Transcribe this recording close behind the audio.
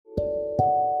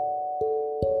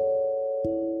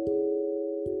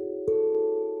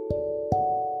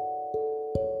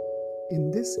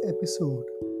this episode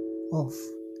of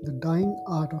The Dying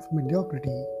Art of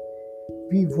Mediocrity,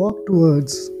 we walk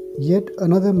towards yet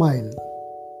another mile,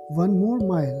 one more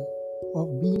mile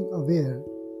of being aware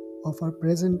of our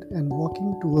present and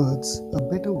walking towards a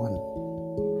better one.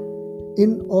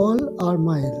 In all our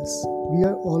miles, we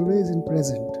are always in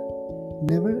present,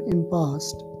 never in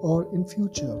past or in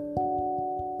future.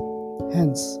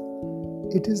 Hence,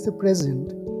 it is the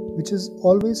present which is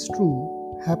always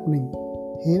true, happening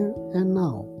here and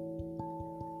now.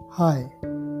 Hi,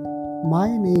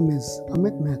 my name is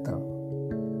Amit Mehta,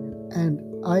 and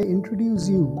I introduce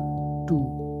you to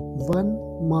One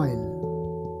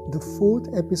Mile, the fourth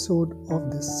episode of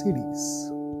this series.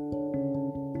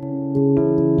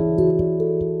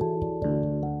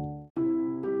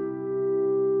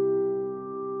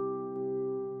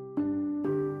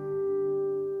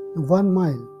 One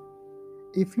mile.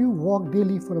 If you walk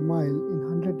daily for a mile in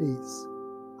 100 days,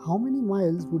 how many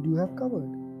miles would you have covered?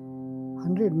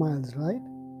 100 miles, right?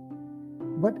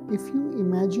 But if you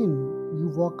imagine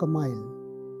you walk a mile,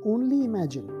 only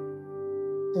imagine,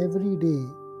 every day,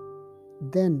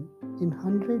 then in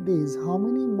 100 days, how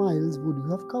many miles would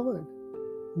you have covered?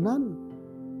 None.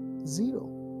 Zero.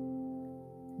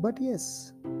 But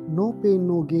yes, no pain,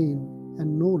 no gain,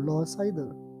 and no loss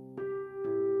either.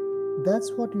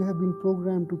 That's what you have been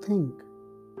programmed to think.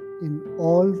 In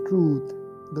all truth,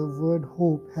 the word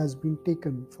hope has been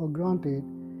taken for granted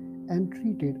and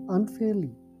treated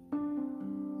unfairly.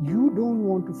 You don't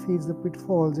want to face the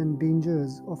pitfalls and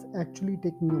dangers of actually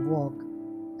taking a walk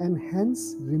and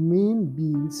hence remain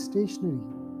being stationary,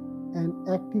 an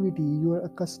activity you are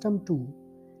accustomed to,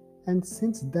 and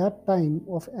since that time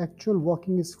of actual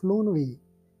walking is flown away,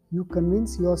 you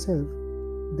convince yourself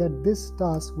that this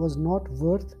task was not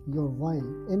worth your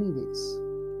while anyways.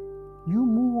 You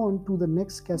move on to the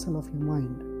next castle of your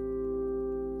mind.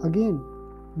 Again,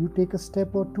 you take a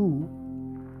step or two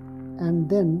and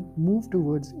then move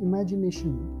towards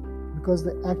imagination because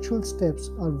the actual steps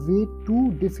are way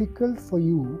too difficult for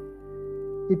you.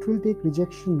 It will take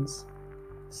rejections,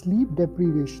 sleep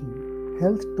deprivation,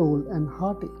 health toll, and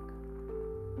heartache.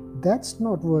 That's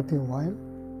not worth your while.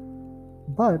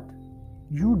 But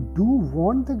you do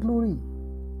want the glory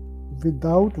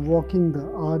without walking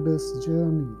the arduous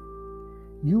journey.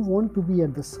 You want to be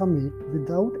at the summit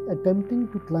without attempting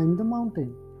to climb the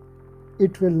mountain.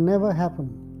 It will never happen.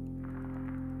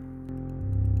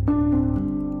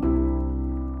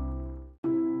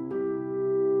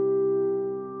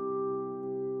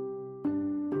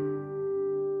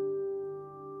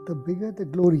 The bigger the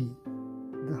glory,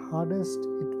 the hardest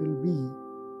it will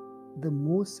be, the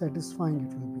more satisfying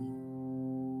it will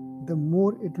be, the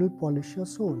more it will polish your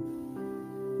soul.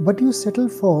 But you settle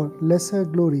for lesser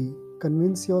glory.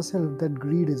 Convince yourself that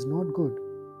greed is not good.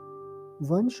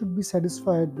 One should be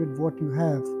satisfied with what you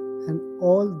have and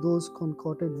all those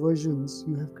concocted versions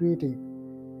you have created,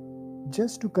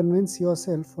 just to convince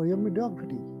yourself for your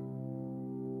mediocrity.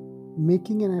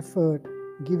 Making an effort,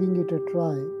 giving it a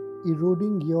try,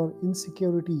 eroding your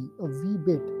insecurity a wee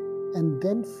bit, and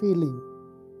then failing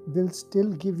will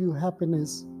still give you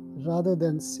happiness rather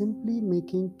than simply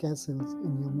making castles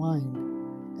in your mind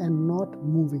and not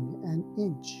moving an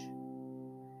inch.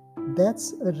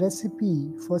 That's a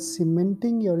recipe for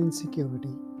cementing your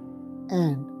insecurity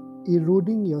and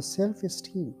eroding your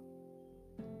self-esteem.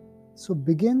 So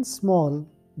begin small,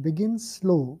 begin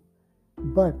slow,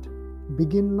 but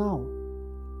begin now.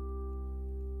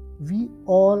 We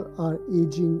all are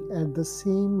aging at the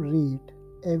same rate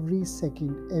every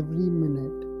second, every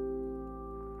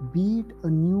minute. Be it a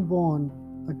newborn,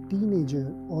 a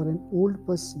teenager, or an old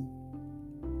person.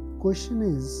 Question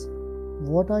is,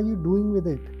 what are you doing with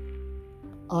it?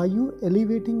 Are you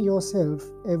elevating yourself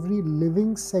every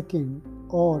living second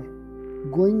or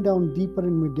going down deeper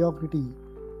in mediocrity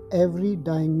every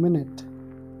dying minute?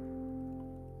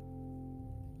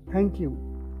 Thank you.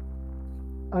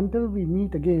 Until we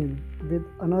meet again with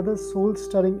another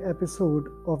soul-stirring episode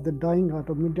of The Dying Art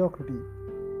of Mediocrity.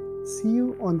 See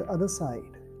you on the other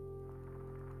side.